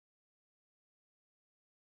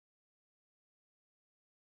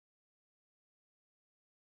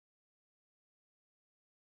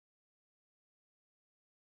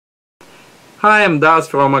Hi, I'm Daz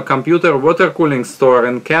from a computer water cooling store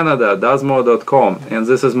in Canada, dazmo.com, and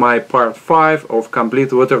this is my part 5 of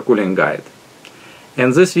complete water cooling guide.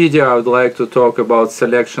 In this video I would like to talk about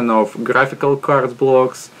selection of graphical card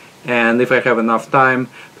blocks and, if I have enough time,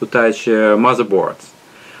 to touch motherboards.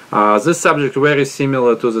 This subject very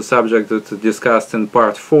similar to the subject that discussed in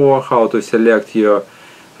part 4, how to select your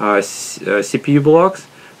CPU blocks.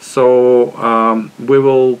 So we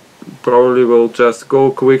will probably just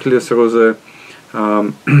go quickly through the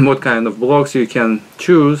what kind of blocks you can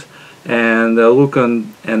choose and look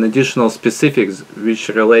on an additional specifics which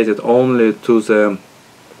related only to the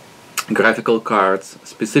graphical cards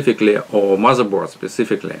specifically or motherboard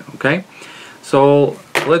specifically. Okay, so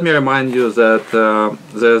let me remind you that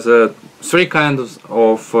there's 3 kinds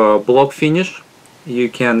of block finish you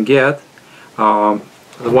can get.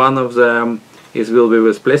 One of them will be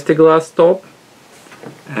with plastic glass top,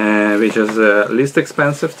 which is least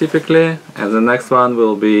expensive typically, and the next one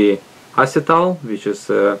will be acetal, which is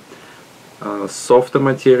a softer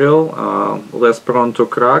material, less prone to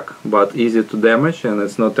crack but easy to damage, and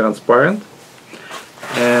it's not transparent.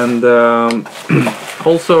 And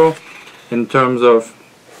also in terms of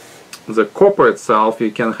the copper itself, you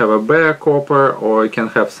can have a bare copper or you can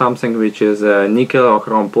have something which is nickel or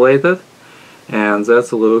chrome plated, and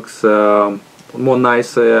that looks more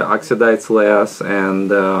nicer, oxidides less, and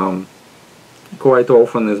quite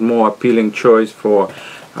often is more appealing choice for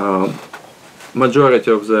majority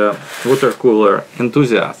of the water cooler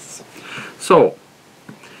enthusiasts. So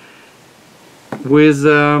with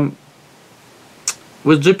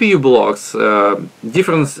GPU blocks,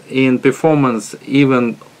 difference in performance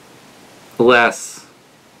even less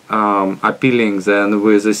appealing than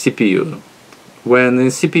with the CPU. When in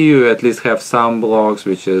CPU you at least have some blocks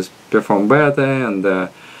which is perform better, and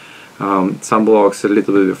some blocks a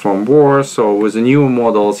little bit perform worse. So with the new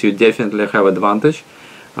models you definitely have advantage.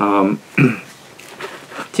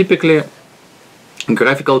 Typically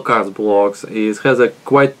graphical card blocks has a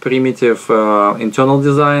quite primitive internal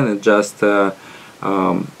design. It's just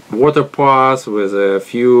water paths with a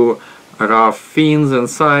few rough fins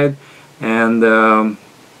inside, and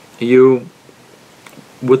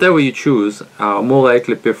whatever you choose, more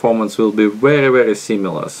likely performance will be very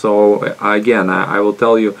similar. So again, I will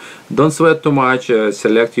tell you, don't sweat too much.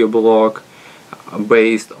 Select your block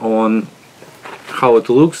based on how it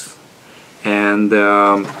looks, and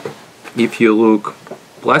if you look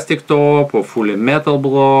plastic top or fully metal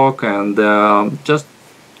block, and just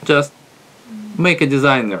make a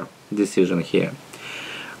designer decision here.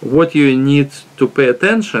 What you need to pay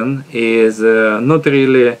attention is not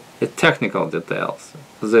really technical details.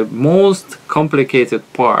 The most complicated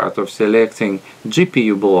part of selecting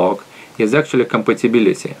GPU block is actually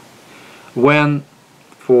compatibility. When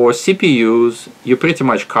for CPUs you pretty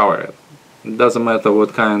much cover it. It doesn't matter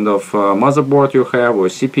what kind of motherboard you have or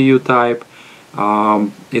CPU type.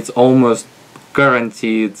 It's almost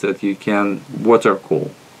guaranteed that you can water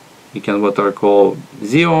cool. You can water cool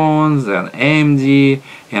Xeons and AMD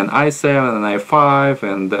and i7 and i5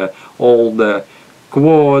 and all the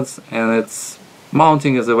quads, and its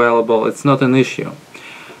mounting is available. It's not an issue.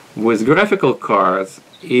 With graphical cards,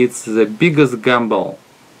 it's the biggest gamble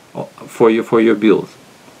for your build,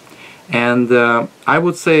 and I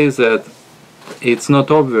would say that it's not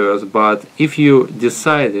obvious, but if you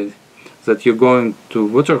decided that you're going to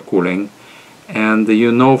water cooling and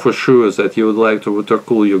you know for sure that you would like to water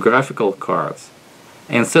cool your graphical cards,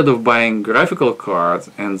 instead of buying graphical cards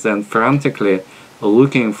and then frantically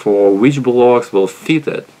looking for which blocks will fit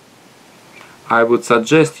it, I would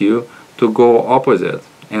suggest you to go opposite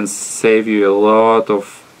and save you a lot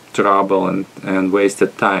of trouble and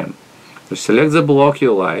wasted time. So select the block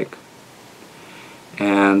you like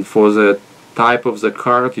and for the type of the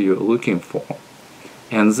card you're looking for,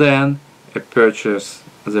 and then purchase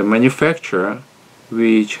the manufacturer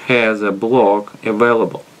which has a block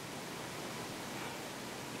available.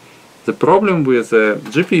 The problem with the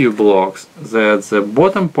GPU blocks that the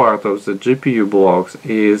bottom part of the GPU blocks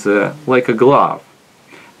is like a glove,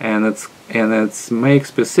 and it's make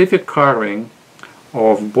specific carving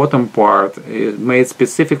of bottom part is made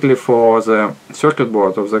specifically for the circuit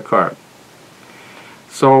board of the card.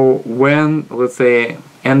 So when, let's say,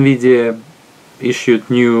 NVIDIA issued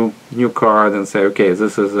new card and say, okay,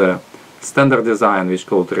 this is a standard design which is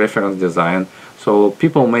called reference design, so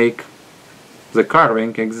people make the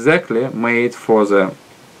carving exactly made for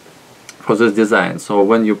this design. So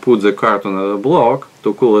when you put the card on the block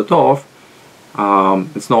to cool it off,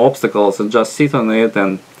 it's no obstacles, it just sit on it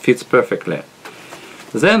and fits perfectly.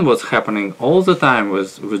 Then what's happening all the time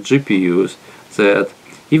with GPUs, that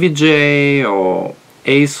EVGA or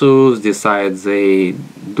Asus decides they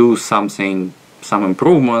do something, some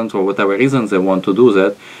improvement or whatever reason they want to do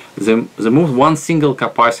that, they move one single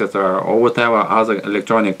capacitor or whatever other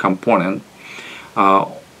electronic component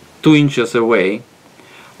 2 inches away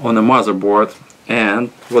on a motherboard, and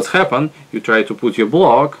what's happened, you try to put your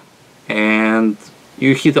block and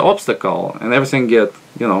you hit the obstacle and everything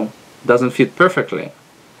doesn't fit perfectly.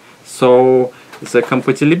 So the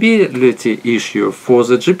compatibility issue for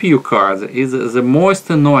the GPU cards is the most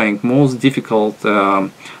annoying, most difficult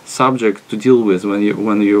subject to deal with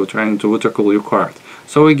when you're trying to watercool your card.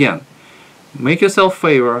 So again, make yourself a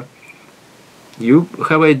favor. You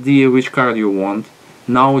have an idea which card you want.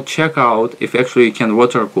 Now check out if actually you can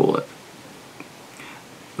watercool it.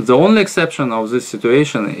 The only exception of this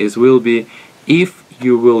situation will be if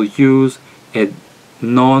you will use a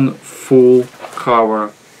non-full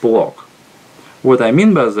cover block. What I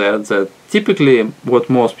mean by that typically what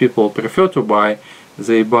most people prefer to buy,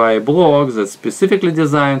 they buy blocks that's specifically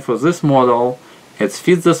designed for this model. It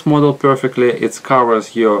fits this model perfectly. It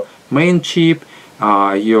covers your main chip,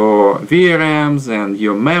 your VRMs and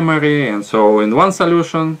your memory, and so in one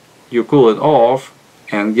solution you cool it off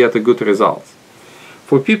and get a good result.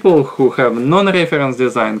 For people who have non-reference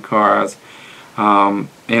design cards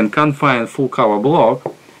and can't find full cover block,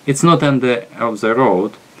 it's not end of the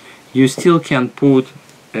road. You still can put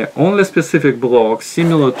only specific block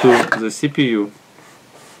similar to the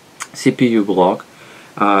CPU block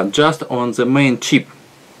just on the main chip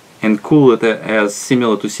and cool it as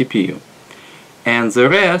similar to CPU. And the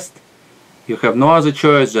rest, you have no other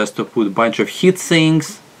choice just to put a bunch of heat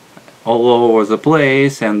sinks all over the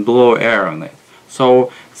place and blow air on it.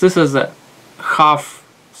 So this is a half,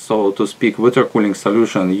 so to speak, water cooling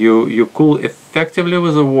solution. You cool effectively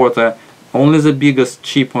with the water, only the biggest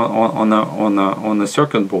chip on a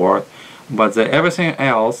circuit board, but everything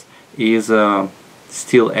else is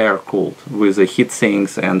still air cooled with the heat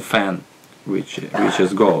sinks and fan which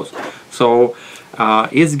goes. So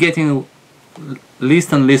it's getting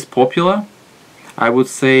least and least popular. I would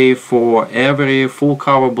say for every full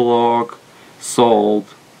cover block sold,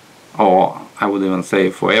 or I would even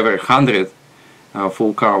say for every 100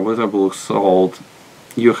 full cover water blocks sold,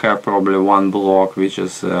 you have probably one block which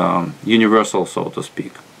is universal, so to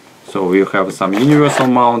speak. So you have some universal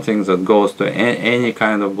mounting that goes to any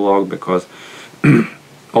kind of block, because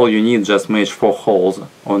all you need just match 4 holes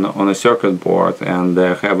on a circuit board and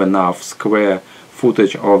have enough square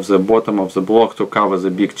footage of the bottom of the block to cover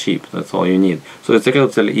the big chip. That's all you need. So it's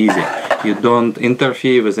relatively easy. You don't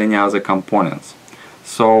interfere with any other components.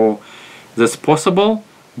 So that's possible,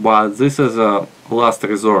 but this is a last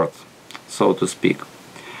resort, so to speak.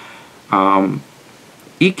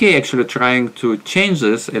 EK actually trying to change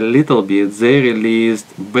this a little bit. They released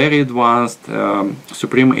very advanced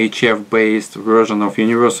Supreme HF based version of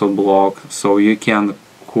universal block, so you can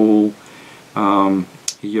cool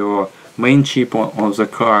your main chip on the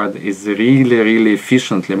card is really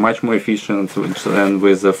efficiently, much more efficient than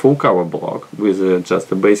with the full cover block with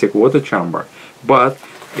just a basic water chamber. But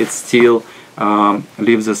it still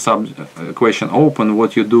leaves the question open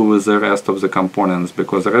what you do with the rest of the components,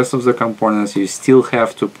 because the rest of the components you still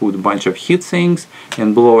have to put a bunch of heat sinks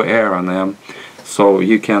and blow air on them so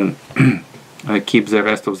you can keep the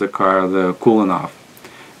rest of the card cool enough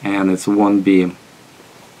and it won't be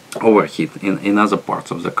overheat in other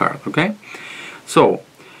parts of the card. Okay, so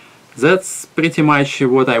that's pretty much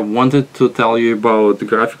what I wanted to tell you about the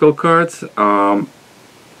graphical cards.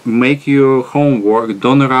 Make your homework,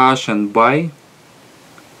 don't rush and buy.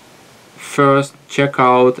 First check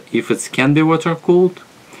out if it can be water cooled.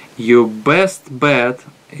 Your best bet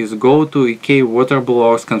is go to EK water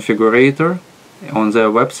blocks configurator on their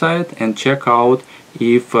website and check out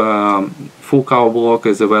if full cover block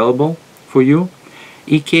is available for you.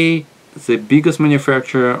 EK, the biggest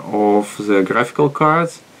manufacturer of the graphical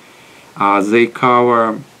cards, they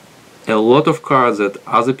cover a lot of cards that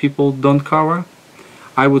other people don't cover.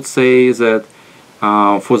 I would say that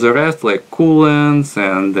for the rest, like coolants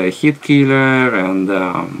and heat killer and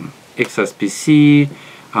XSPC,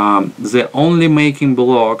 they're only making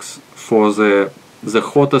blocks for the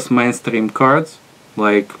hottest mainstream cards.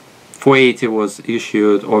 Like 480 was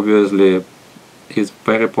issued, obviously is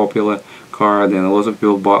very popular card and a lot of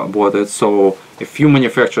people bought it, so a few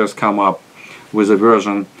manufacturers come up with a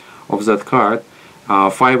version of that card.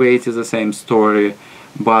 580 is the same story.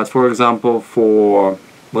 But for example, for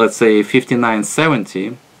let's say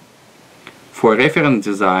 5970, for reference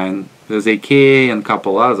design, there's AK and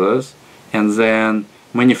couple others, and then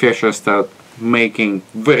manufacturers start making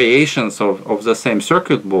variations of the same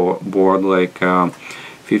circuit board like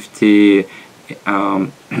 5970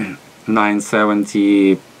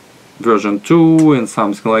 970 version 2 and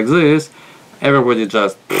something like this, everybody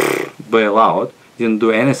just bail out, didn't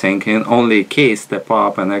do anything, and only EK step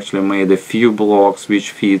up and actually made a few blocks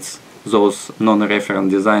which fits those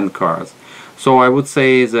non-reference design cards. So I would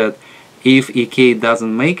say that if EK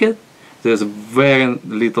doesn't make it, there's very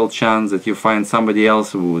little chance that you find somebody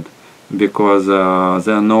else would, because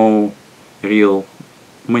there are no real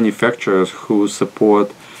manufacturers who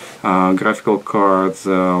support graphical cards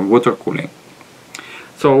water cooling.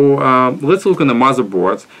 So let's look at the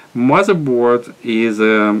motherboards. Motherboard is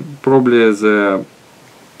probably the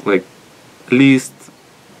least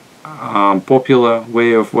popular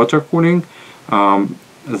way of water cooling.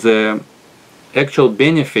 The actual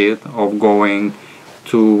benefit of going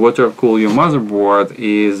to water cool your motherboard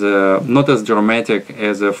is not as dramatic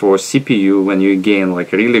as for CPU, when you gain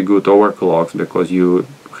like really good overclocks because you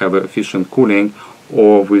have efficient cooling,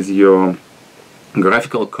 or with your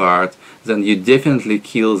graphical card, then you definitely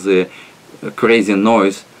kill the crazy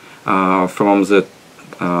noise from the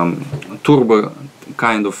turbo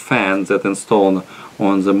kind of fan that installed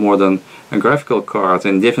on the modern graphical cards,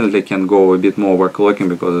 and definitely can go a bit more overclocking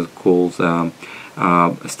because it cools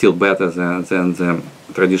still better than the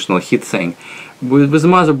traditional heatsink. With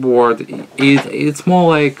motherboard, it's more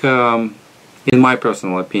like, in my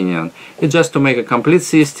personal opinion, it's just to make a complete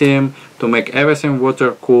system, to make everything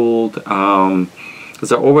water cooled.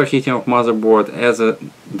 The overheating of motherboard as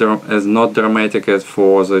not dramatic as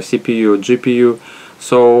for the CPU or GPU.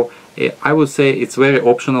 So I would say it's very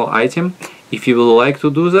optional item. If you would like to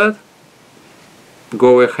do that,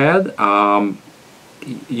 go ahead.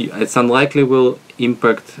 It's unlikely will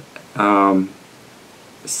impact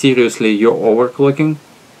seriously your overclocking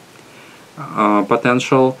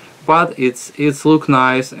potential, but it's look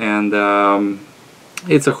nice, and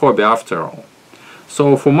it's a hobby after all.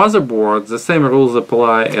 So for motherboard, the same rules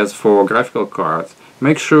apply as for graphical cards.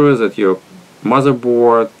 Make sure that your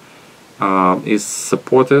motherboard is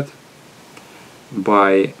supported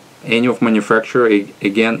by any of manufacturer.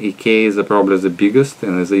 Again, EK is probably the biggest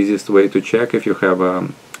and is the easiest way to check if you have a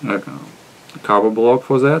cover block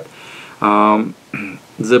for that.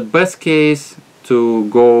 The best case to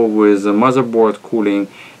go with the motherboard cooling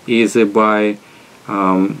is by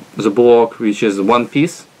the block which is one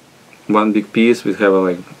piece, one big piece. We have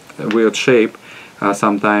a weird shape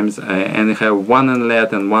sometimes, and you have one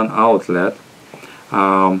inlet and one outlet.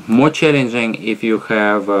 More challenging if you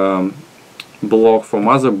have block for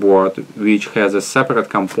motherboard which has a separate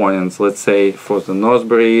components. Let's say for the nose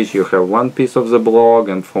bridge you have one piece of the block,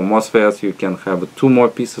 and for MOSFETs you can have two more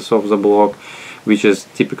pieces of the block, which is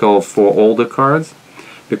typical for all the cards,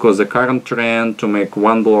 because the current trend to make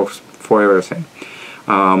one block for everything.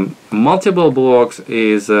 Multiple blocks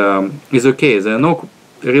is okay. There are no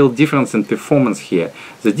real difference in performance here.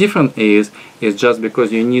 The difference is just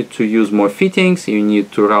because you need to use more fittings, you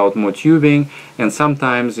need to route more tubing, and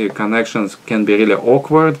sometimes your connections can be really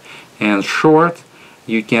awkward and short.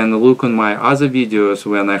 You can look on my other videos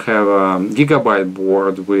when I have a gigabyte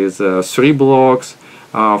board with 3 blocks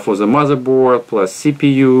for the motherboard plus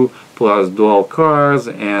CPU plus dual cards,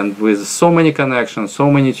 and with so many connections,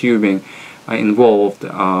 so many tubing involved,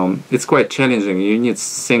 it's quite challenging. You need to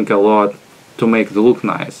think a lot to make it look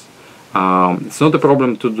nice. It's not a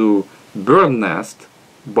problem to do bird nest,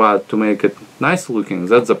 but to make it nice looking,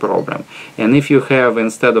 that's the problem. And if you have,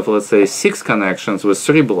 instead of let's say 6 connections with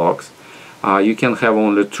 3 blocks, you can have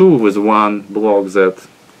only 2 with 1 block that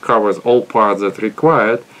covers all parts that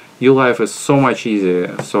required. Your life is so much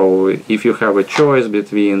easier. So if you have a choice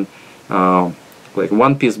between like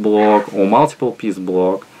one piece block or multiple piece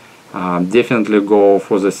block, definitely go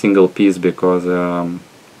for the single piece, because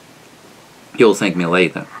you'll thank me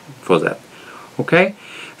later for that. Okay,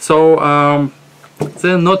 so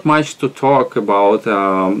there's not much to talk about.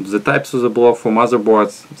 The types of the block for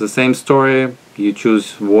motherboards, the same story. You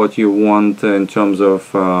choose what you want in terms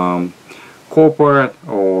of copper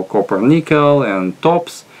or copper nickel and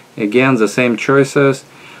tops. Again, the same choices.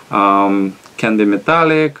 Can be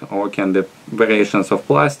metallic or can be variations of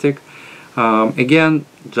plastic. Again,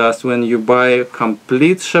 just when you buy a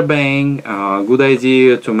complete shebang, good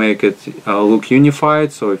idea to make it look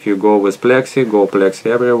unified. So if you go with plexi, go plexi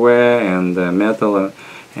everywhere, and metal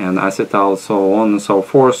and acetal, so on and so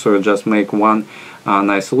forth. So just make one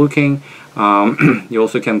nice looking. You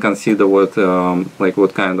also can consider what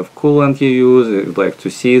what kind of coolant you use. If you'd like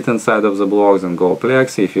to see it inside of the blocks, and go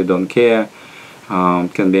plexi. If you don't care,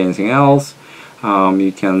 can be anything else.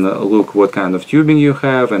 You can look what kind of tubing you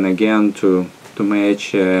have, and again to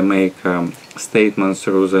match, make statements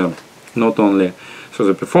through the not only through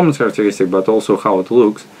the performance characteristic but also how it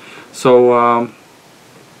looks. So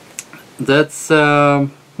that's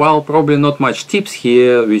well, probably not much tips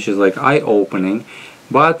here, which is like eye-opening,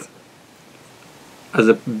 but as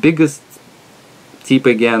a biggest tip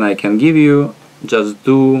again I can give you, just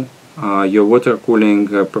do your water cooling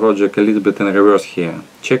project a little bit in reverse here.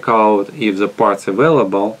 Check out if the parts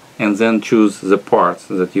available and then choose the parts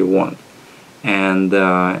that you want. And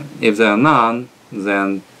if there are none,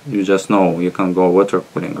 then you just know you can go water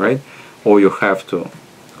cooling, right? Or you have to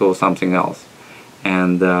go something else.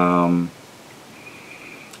 And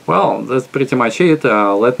well, that's pretty much it.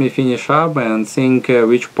 Let me finish up and think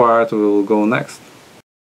which part will go next.